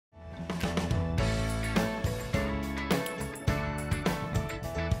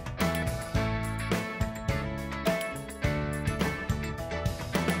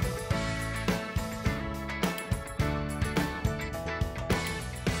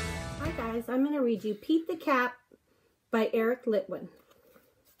guys, I'm going to read you Pete the Cat by Eric Litwin.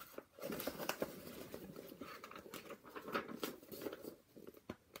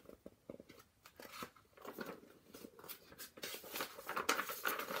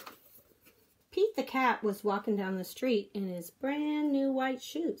 Pete the cat was walking down the street in his brand new white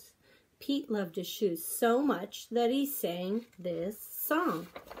shoes. Pete loved his shoes so much that he sang this song.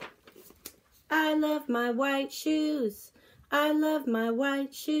 I love my white shoes. I love my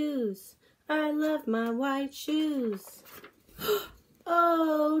white shoes. I love my white shoes.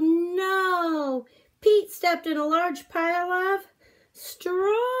 Oh no! Pete stepped in a large pile of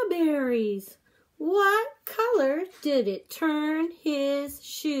strawberries. What color did it turn his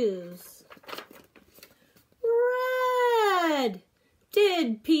shoes? Red!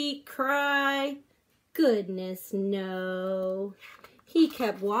 Did Pete cry? Goodness, no. He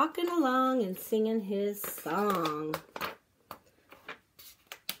kept walking along and singing his song.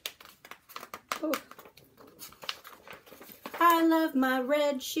 Oh. I love my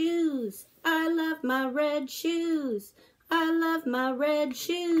red shoes. I love my red shoes. I love my red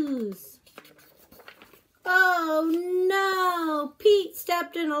shoes. Oh no! Pete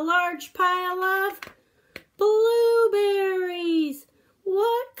stepped in a large pile of blueberries.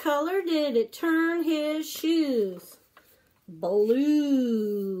 What color did it turn his shoes?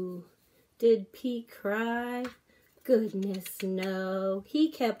 Blue. Did Pete cry? Goodness, no. He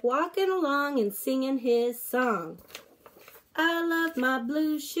kept walking along and singing his song. I love my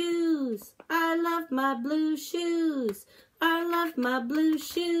blue shoes. I love my blue shoes. I love my blue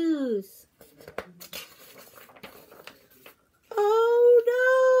shoes.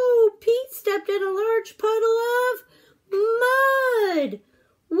 Oh no! Pete stepped in a large puddle of mud.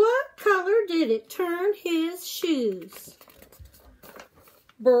 What color did it turn his shoes?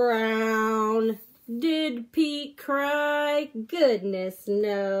 Brown. Did Pete cry? Goodness,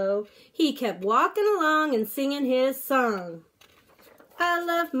 no. He kept walking along and singing his song. I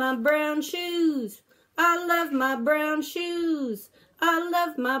love my brown shoes. I love my brown shoes. I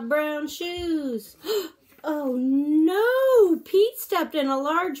love my brown shoes. Oh no! Pete stepped in a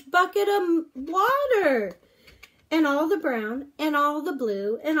large bucket of water. And all the brown, and all the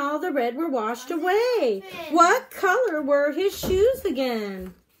blue, and all the red were washed away. What color were his shoes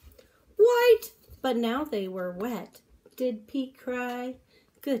again? White, but now they were wet. Did Pete cry?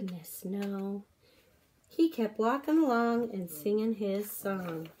 Goodness, no. He kept walking along and singing his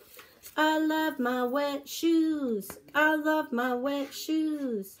song. I love my wet shoes. I love my wet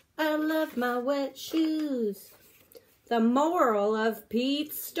shoes. I love my wet shoes. The moral of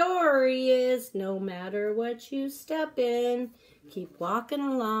Pete's story is no matter what you step in, keep walking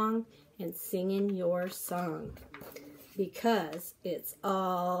along and singing your song because it's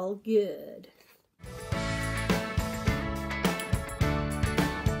all good.